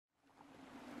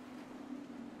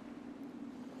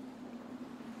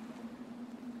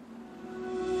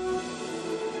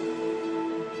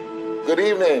Good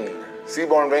evening,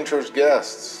 Seabourn Ventures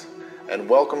guests, and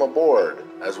welcome aboard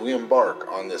as we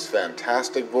embark on this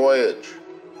fantastic voyage.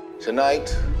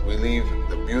 Tonight, we leave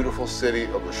the beautiful city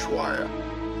of Ushuaia.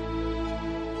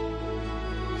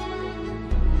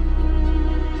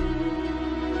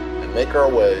 And make our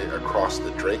way across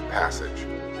the Drake Passage.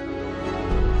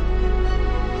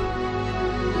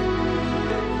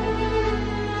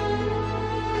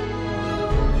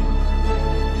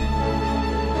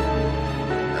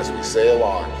 As we sail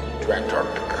on to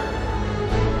Antarctica.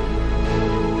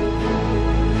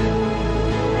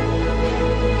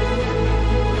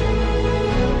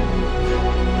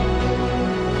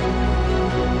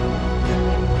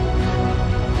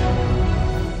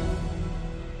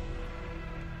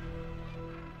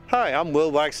 Hi, I'm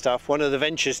Will Wagstaff, one of the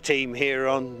Ventures team here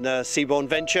on Seabourn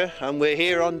Venture, and we're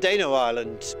here on Dano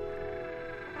Island.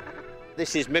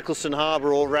 This is Mickelson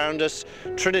Harbour all round us,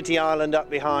 Trinity Island up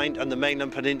behind, and the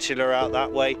mainland peninsula out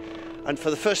that way. And for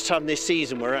the first time this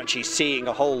season, we're actually seeing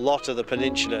a whole lot of the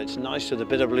peninsula. It's nice with a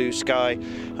bit of blue sky,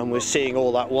 and we're seeing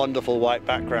all that wonderful white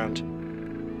background.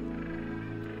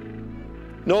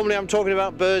 Normally I'm talking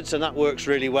about birds, and that works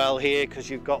really well here because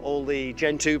you've got all the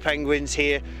Gentoo penguins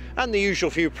here and the usual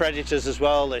few predators as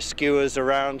well. There's skuas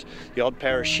around, the odd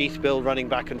pair of sheathbill running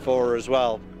back and forth as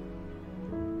well.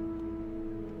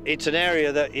 It's an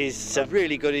area that is a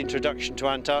really good introduction to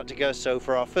Antarctica, so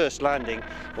for our first landing,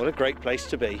 what a great place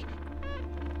to be.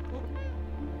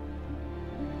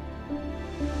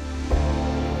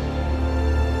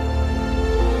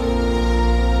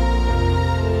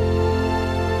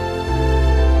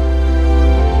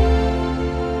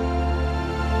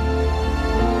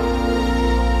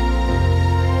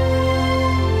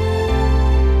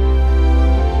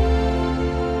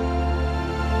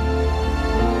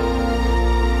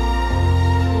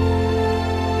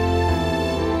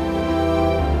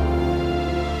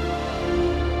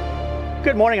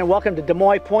 Good morning and welcome to Des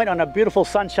Moines Point on a beautiful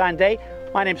sunshine day.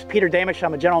 My name is Peter Damisch.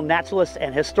 I'm a general naturalist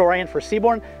and historian for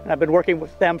Seabourn, and I've been working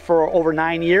with them for over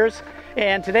 9 years.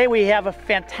 And today we have a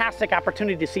fantastic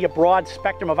opportunity to see a broad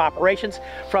spectrum of operations,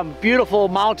 from beautiful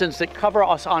mountains that cover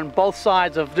us on both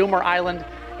sides of Doomer Island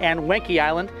and Wenke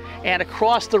Island, and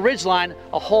across the ridgeline,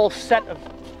 a whole set of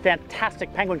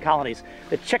fantastic penguin colonies.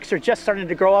 The chicks are just starting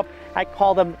to grow up. I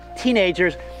call them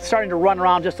teenagers, starting to run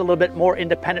around just a little bit more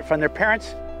independent from their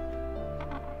parents.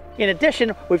 In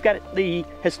addition, we've got the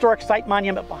historic site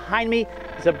monument behind me.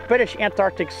 It's a British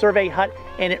Antarctic survey hut,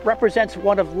 and it represents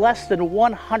one of less than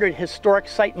 100 historic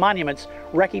site monuments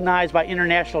recognized by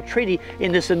international treaty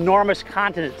in this enormous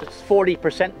continent that's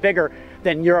 40% bigger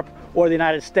than Europe or the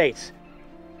United States.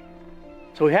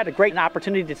 So we had a great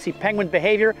opportunity to see penguin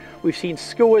behavior. We've seen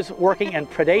skuas working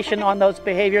and predation on those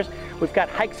behaviors. We've got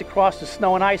hikes across the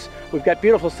snow and ice. We've got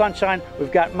beautiful sunshine.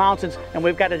 We've got mountains, and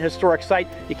we've got an historic site.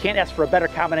 You can't ask for a better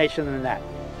combination than that.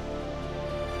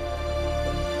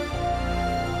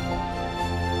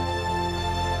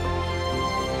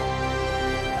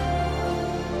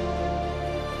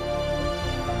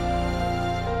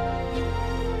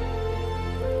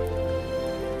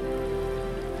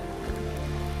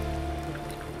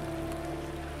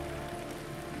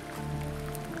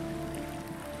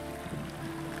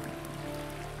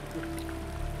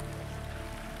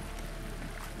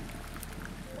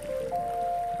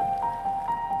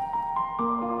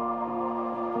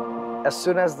 As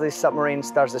soon as the submarine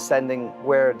starts descending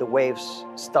where the waves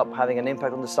stop having an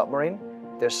impact on the submarine,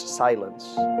 there's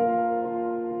silence.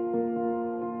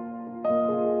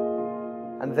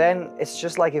 And then it's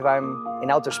just like if I'm in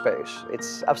outer space.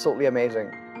 It's absolutely amazing.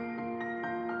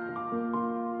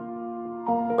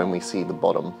 When we see the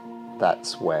bottom,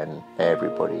 that's when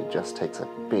everybody just takes a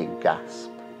big gasp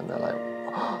and they're like,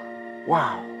 oh,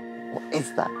 wow, what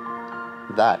is that?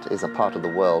 That is a part of the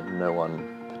world no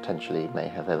one potentially may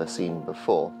have ever seen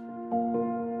before.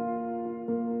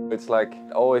 It's like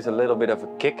always a little bit of a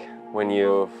kick when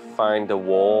you find a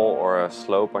wall or a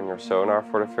slope on your sonar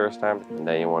for the first time, and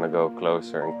then you want to go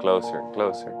closer and closer and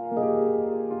closer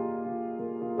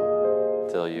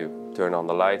until you turn on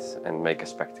the lights and make a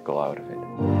spectacle out of it.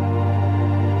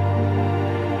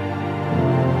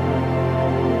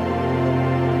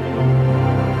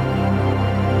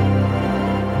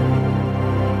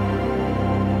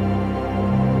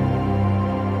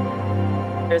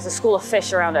 There's a school of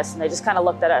fish around us, and they just kind of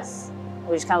looked at us.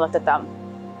 We just kind of looked at them,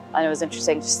 and it was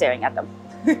interesting just staring at them.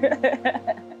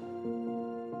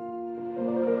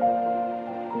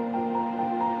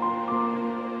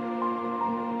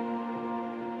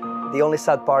 The only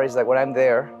sad part is that when I'm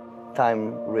there,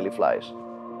 time really flies.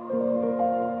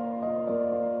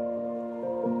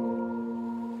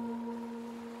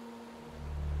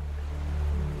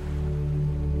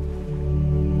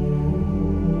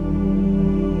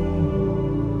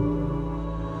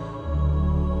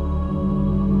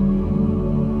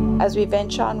 As we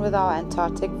venture on with our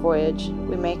Antarctic voyage,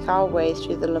 we make our way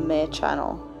through the Lemaire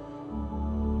Channel.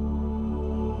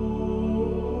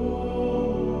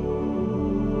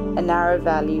 A narrow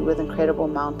valley with incredible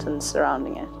mountains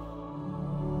surrounding it.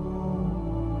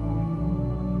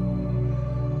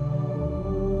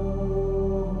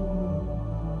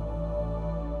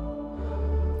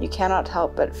 You cannot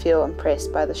help but feel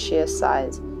impressed by the sheer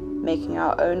size, making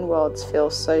our own worlds feel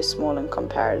so small in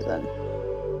comparison.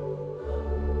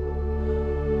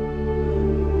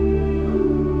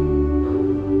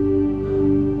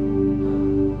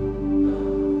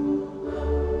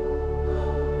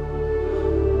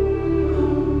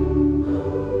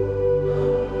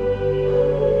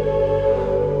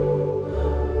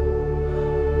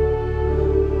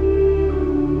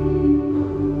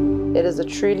 It is a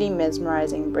truly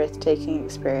mesmerizing, breathtaking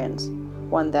experience,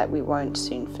 one that we won't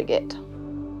soon forget.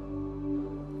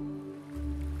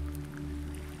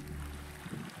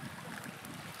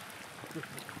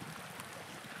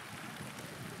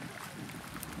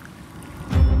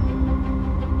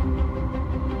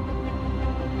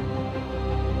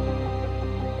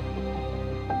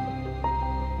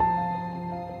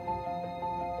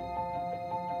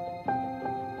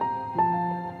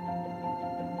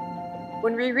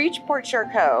 When we reach Port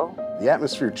Charcot, the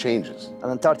atmosphere changes.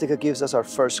 And Antarctica gives us our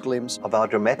first glimpse of how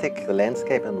dramatic the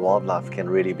landscape and wildlife can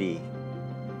really be.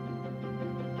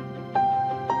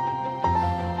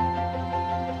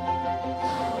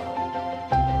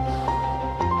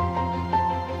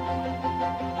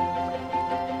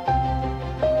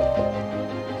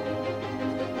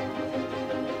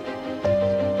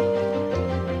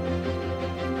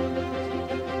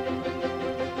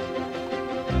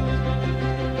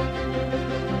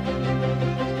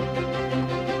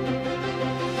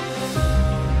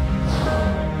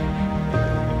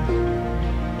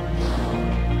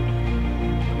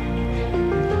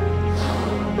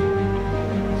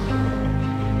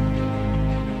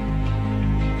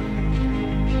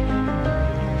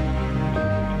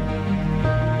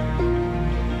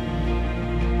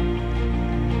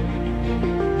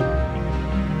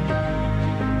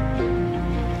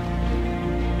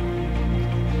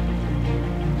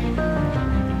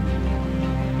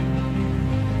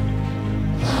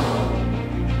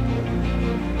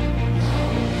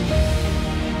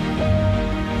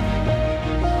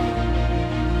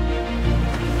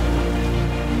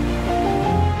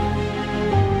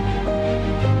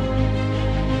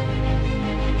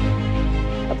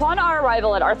 Upon our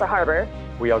arrival at Arthur Harbor,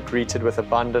 we are greeted with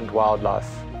abundant wildlife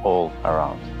all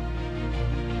around.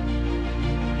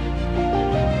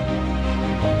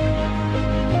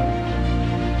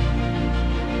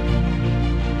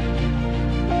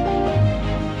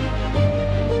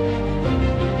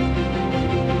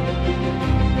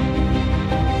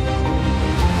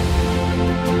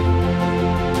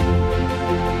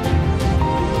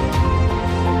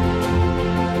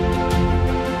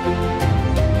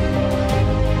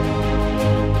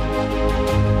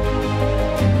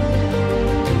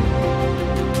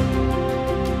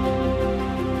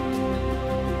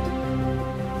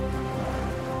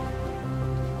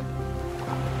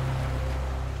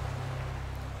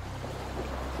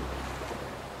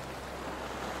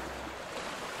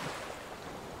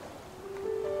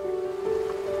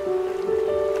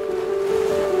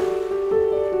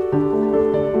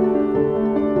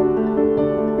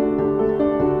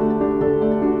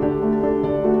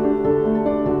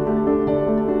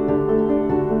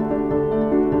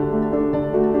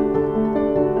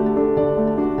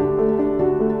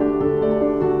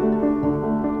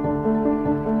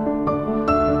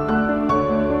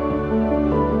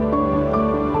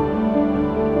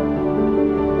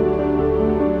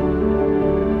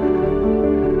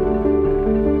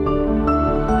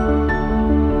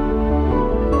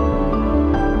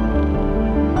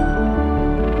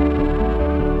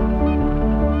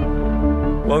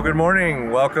 Well, good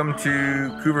morning. Welcome to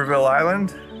Cooverville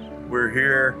Island. We're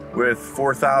here with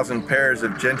 4,000 pairs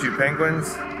of Gentoo penguins.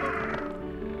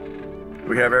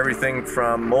 We have everything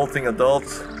from molting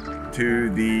adults to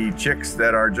the chicks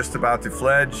that are just about to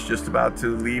fledge, just about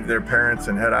to leave their parents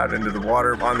and head out into the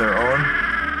water on their own.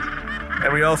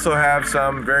 And we also have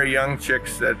some very young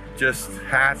chicks that just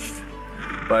hatched,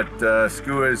 but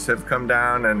skuas have come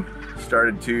down and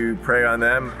started to prey on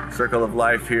them. Circle of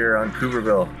life here on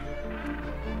Cooverville.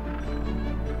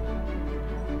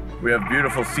 We have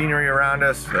beautiful scenery around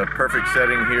us, a perfect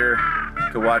setting here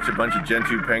to watch a bunch of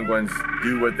Gentoo penguins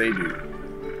do what they do.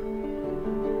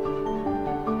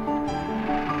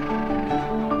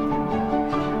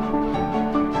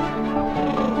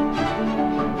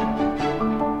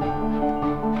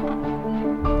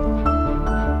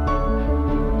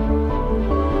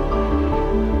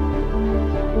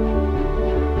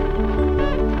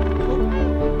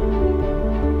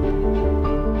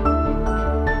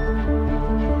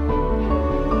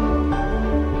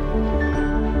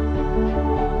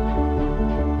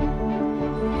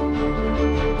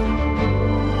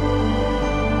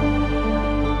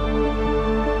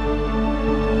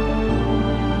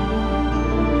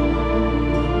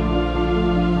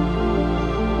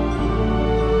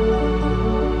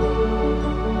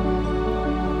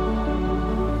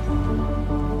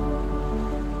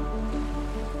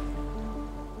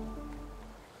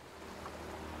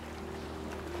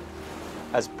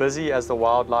 as busy as the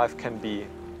wildlife can be.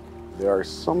 There are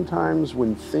some times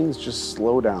when things just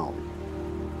slow down.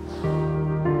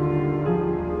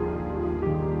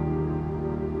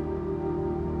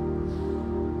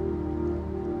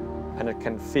 And it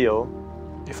can feel,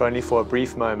 if only for a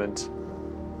brief moment,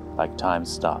 like time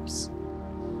stops.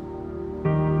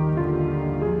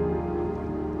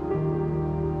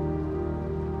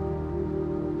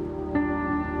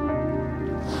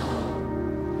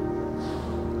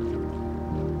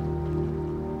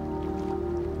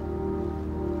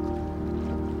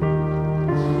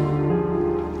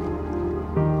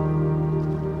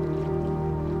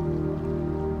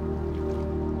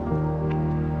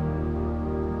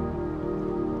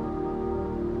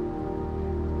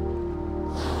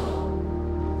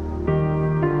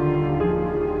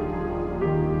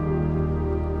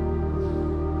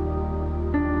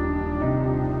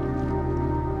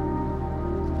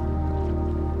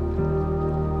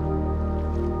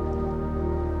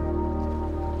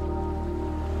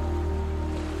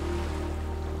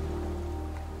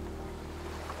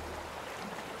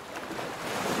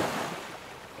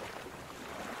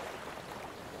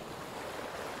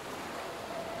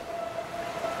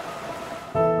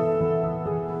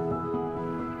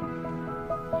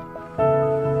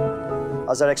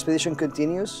 As our expedition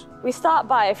continues, We stopped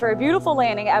by for a beautiful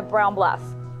landing at Brown Bluff.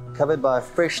 Covered by a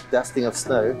fresh dusting of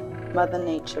snow, Mother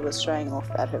Nature was showing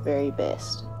off at her very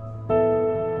best.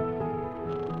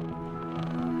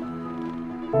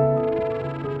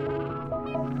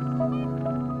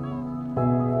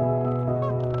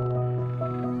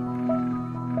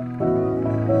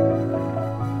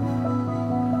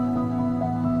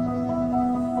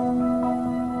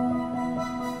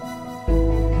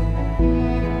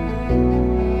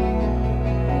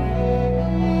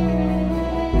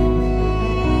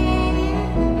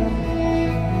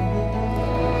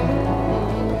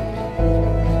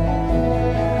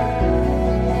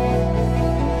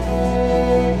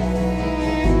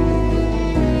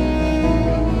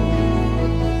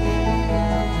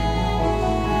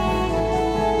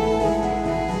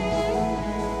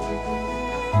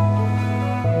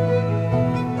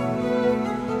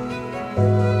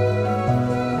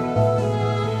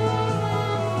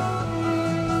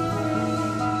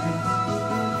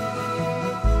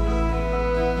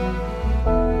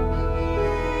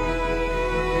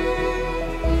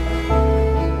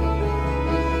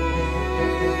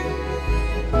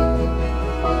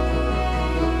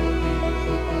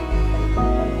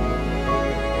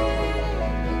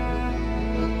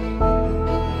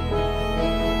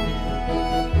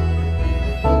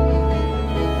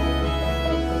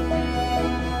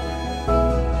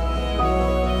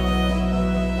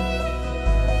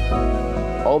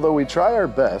 Although we try our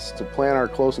best to plan our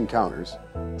close encounters,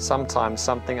 sometimes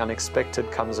something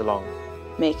unexpected comes along,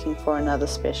 making for another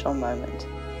special moment.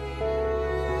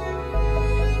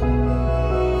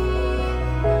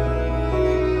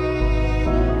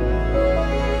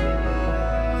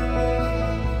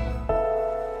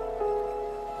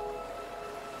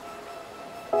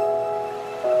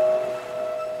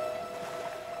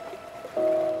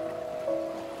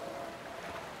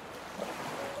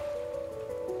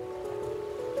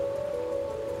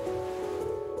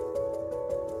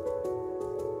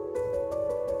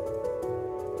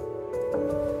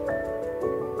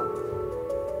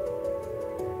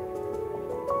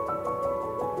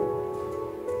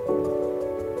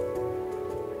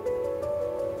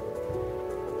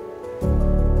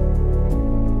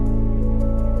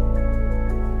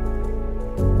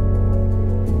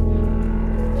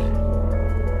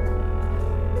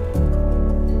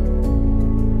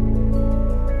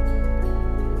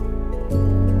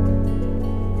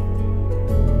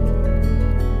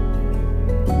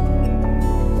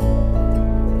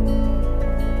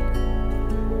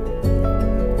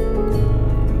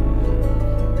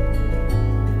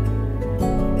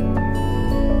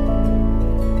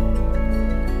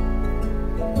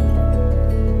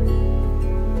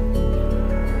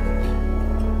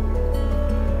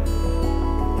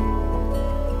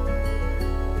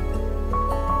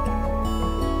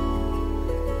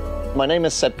 My name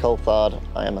is Seb Coulthard.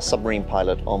 I am a submarine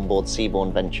pilot on board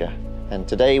Seabourn Venture, and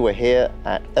today we're here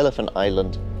at Elephant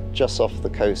Island, just off the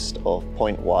coast of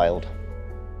Point Wild.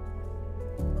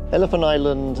 Elephant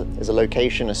Island is a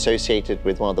location associated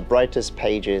with one of the brightest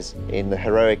pages in the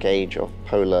heroic age of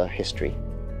polar history.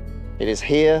 It is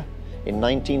here in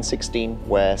 1916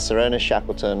 where Sir Ernest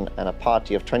Shackleton and a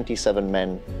party of 27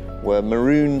 men were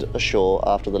marooned ashore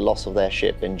after the loss of their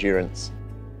ship Endurance.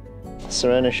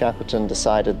 Sir Ernest Shackleton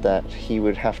decided that he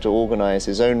would have to organize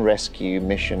his own rescue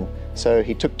mission, so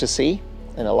he took to sea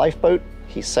in a lifeboat.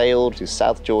 He sailed to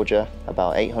South Georgia,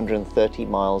 about 830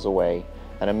 miles away,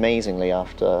 and amazingly,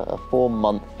 after a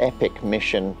 4-month epic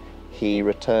mission, he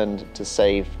returned to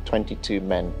save 22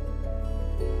 men.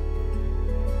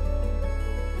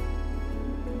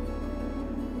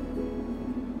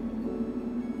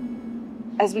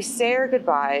 As we say our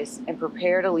goodbyes and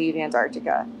prepare to leave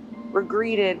Antarctica, we're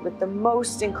greeted with the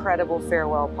most incredible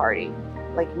farewell party,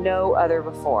 like no other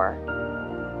before.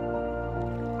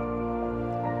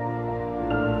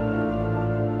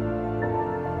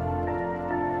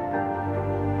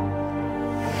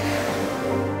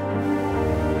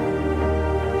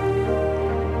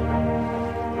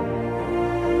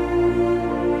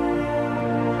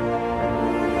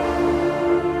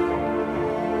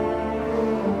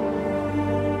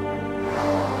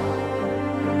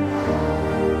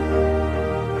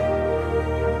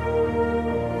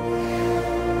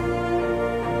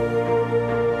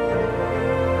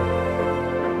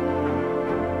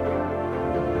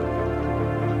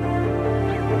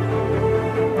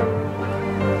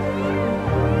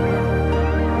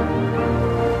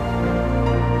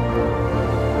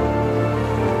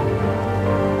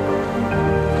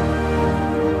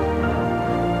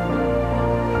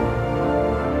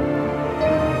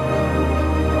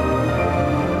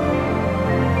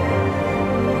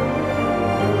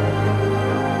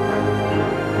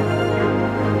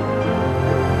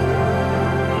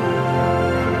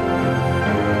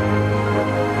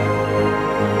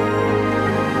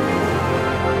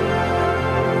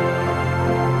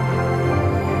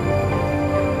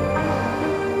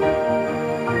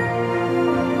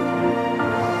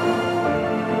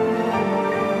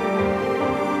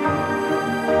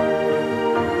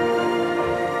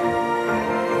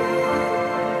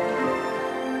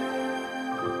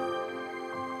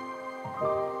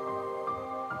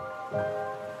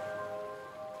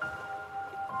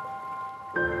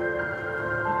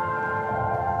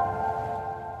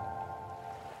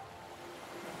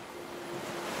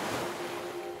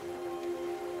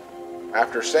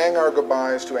 After saying our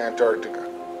goodbyes to Antarctica,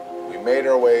 we made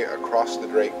our way across the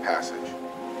Drake Passage.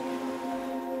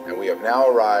 And we have now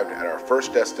arrived at our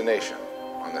first destination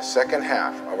on the second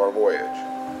half of our voyage.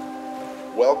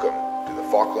 Welcome to the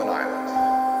Falkland Islands.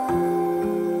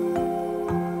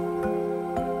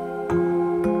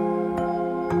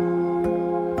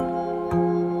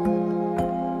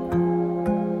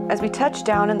 As we touch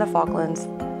down in the Falklands,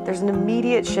 there's an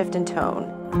immediate shift in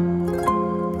tone.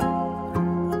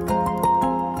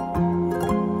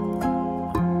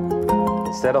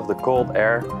 Instead of the cold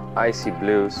air, icy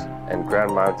blues, and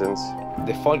grand mountains,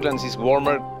 the Falklands is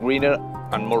warmer, greener,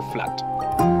 and more flat.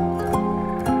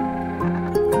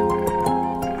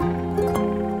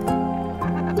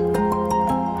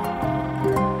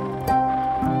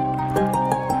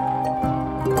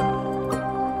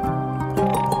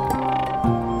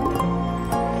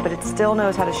 But it still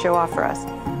knows how to show off for us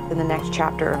in the next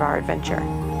chapter of our adventure.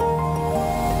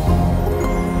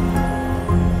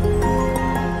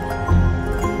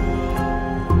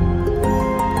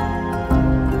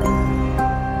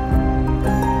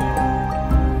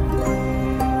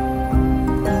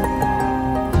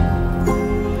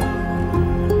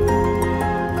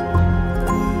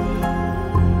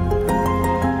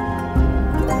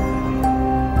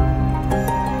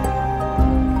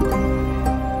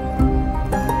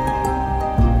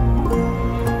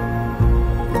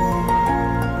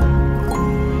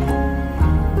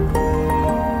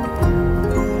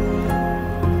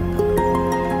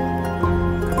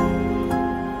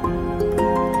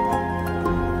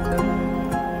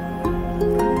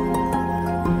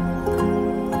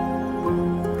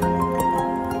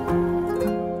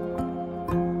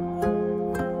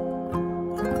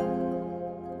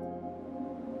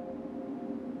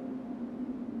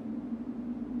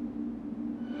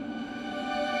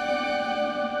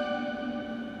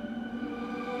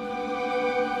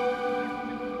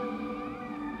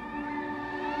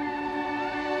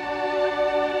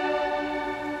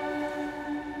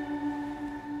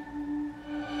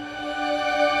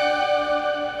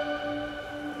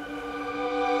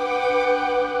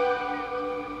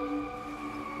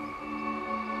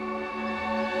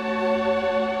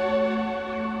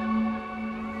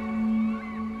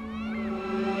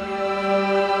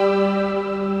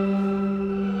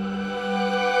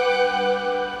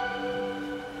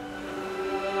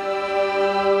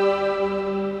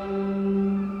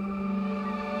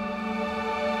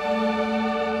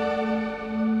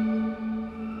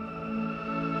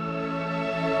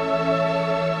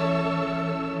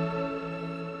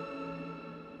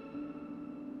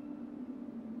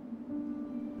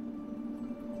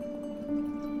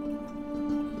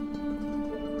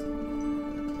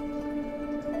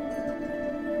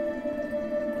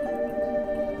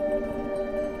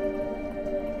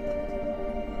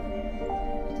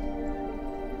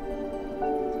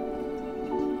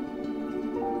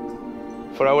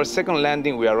 For our second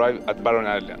landing, we arrived at Barron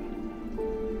Island.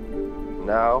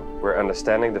 Now we're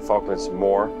understanding the Falklands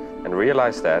more and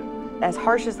realize that, as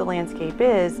harsh as the landscape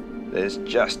is, there's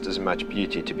just as much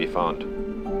beauty to be found.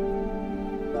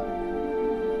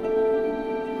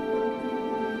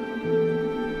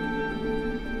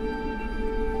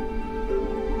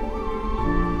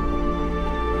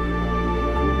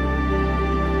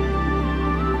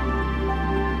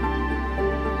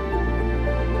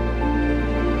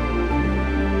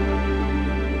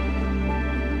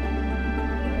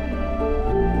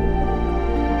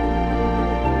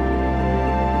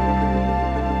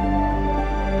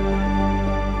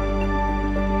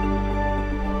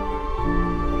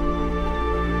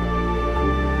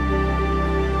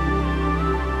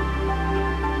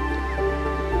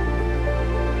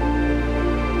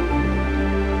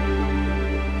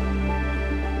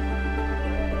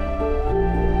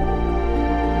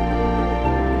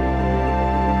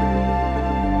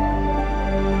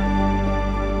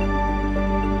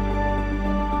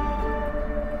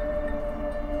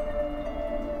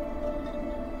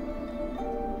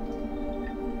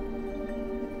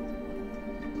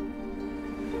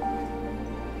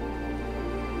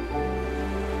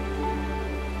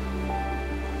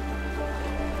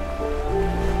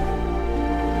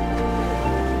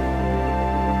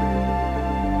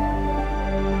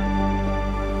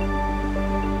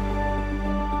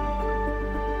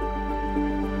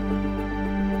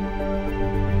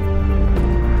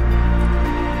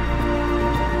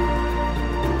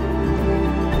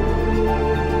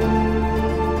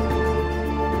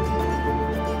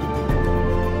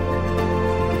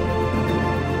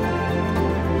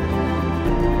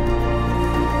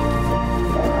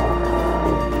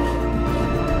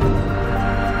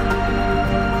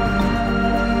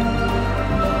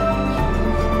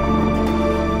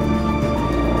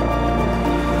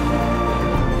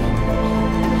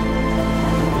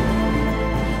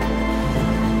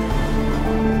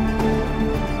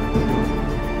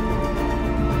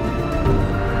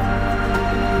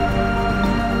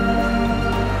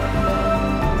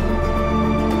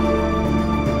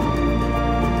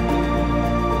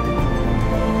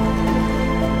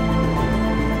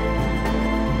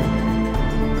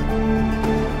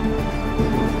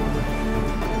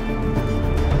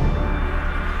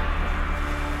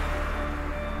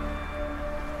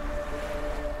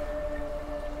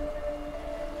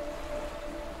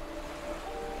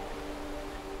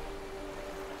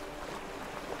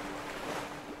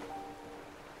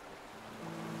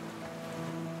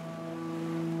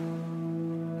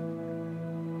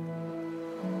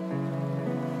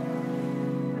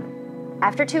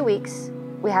 After 2 weeks,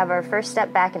 we have our first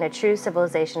step back into true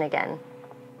civilization again.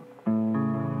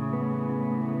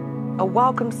 A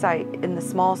welcome sight in the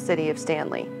small city of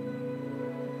Stanley.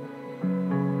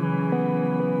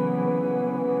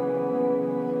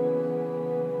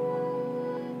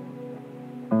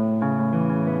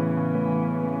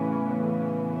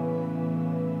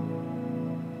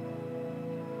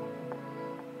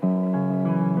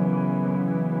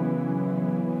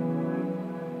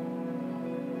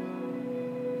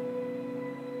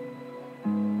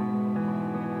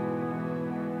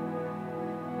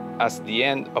 As the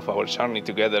end of our journey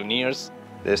together nears,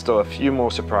 there's still a few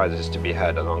more surprises to be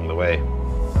had along the way.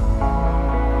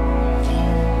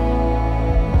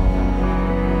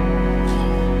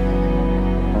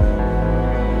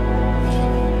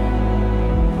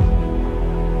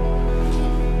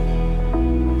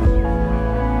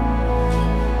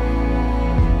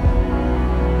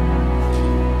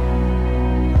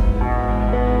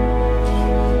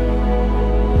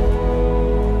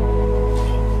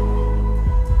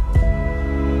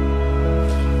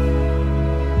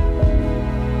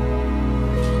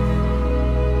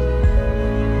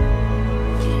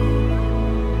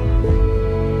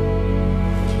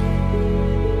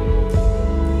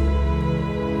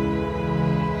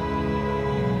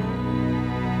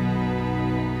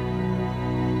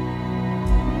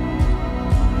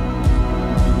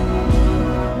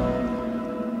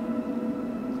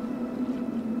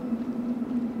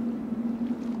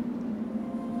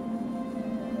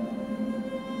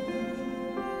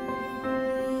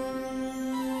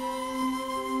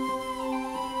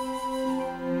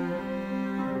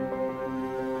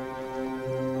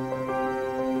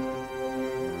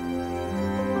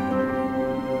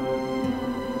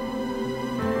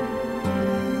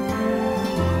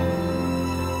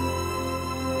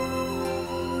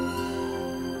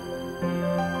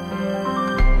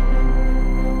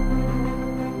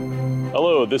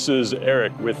 Hello, this is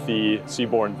Eric with the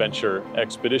Seabourn Venture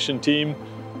Expedition Team.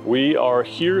 We are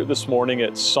here this morning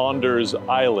at Saunders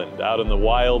Island, out in the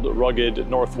wild, rugged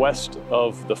northwest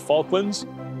of the Falklands.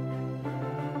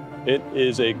 It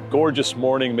is a gorgeous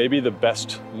morning, maybe the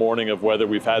best morning of weather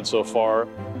we've had so far.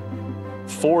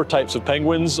 4 types of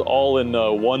penguins, all in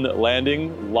one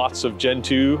landing, lots of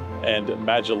Gentoo and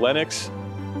Magellanics.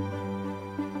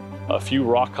 A few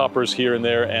rock hoppers here and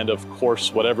there, and of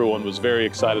course what everyone was very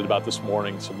excited about this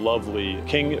morning, some lovely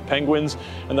king penguins,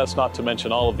 and that's not to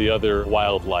mention all of the other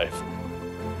wildlife.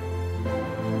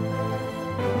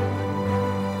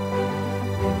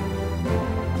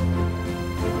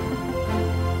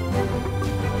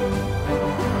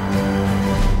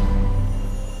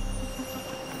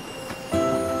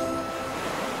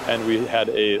 And we had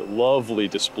a lovely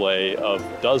display of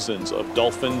dozens of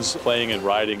dolphins playing and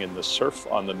riding in the surf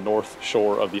on the north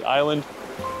shore of the island.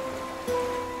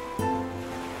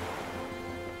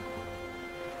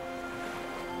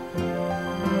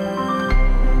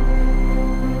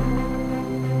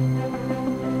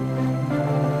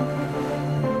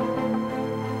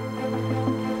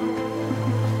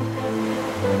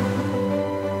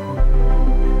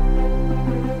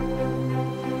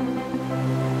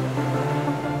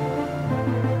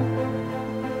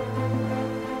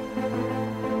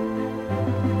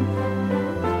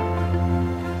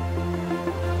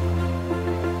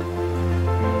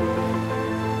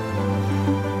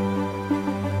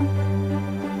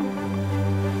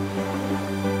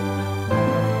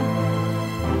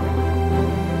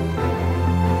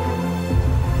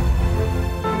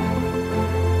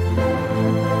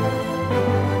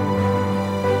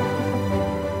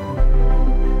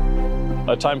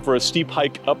 A time for a steep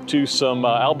hike up to some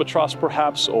albatross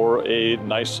perhaps, or a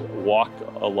nice walk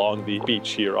along the beach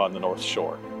here on the North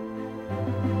Shore.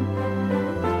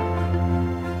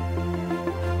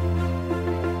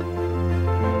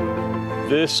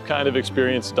 This kind of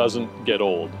experience doesn't get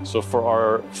old. So for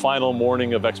our final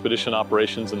morning of expedition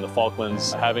operations in the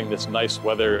Falklands, having this nice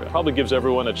weather probably gives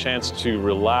everyone a chance to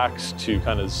relax, to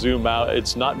kind of zoom out.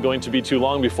 It's not going to be too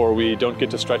long before we don't get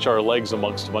to stretch our legs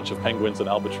amongst a bunch of penguins and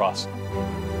albatross.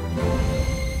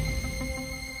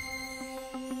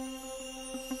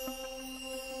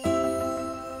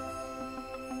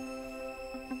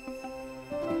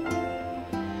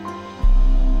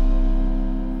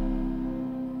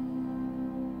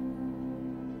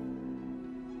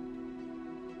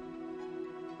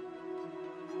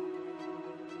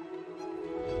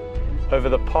 Over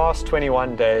the past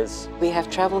 21 days, we have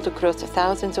traveled across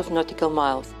thousands of nautical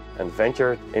miles and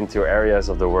ventured into areas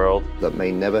of the world that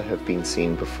may never have been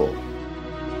seen before.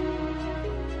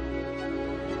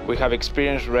 We have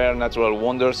experienced rare natural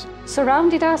wonders,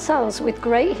 surrounded ourselves with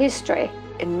great history,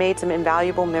 and made some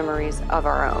invaluable memories of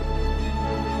our own.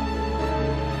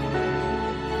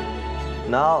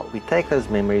 Now we take those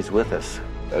memories with us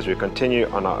as we continue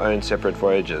on our own separate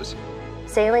voyages,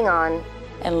 sailing on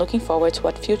and looking forward to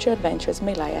what future adventures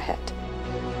may lie ahead.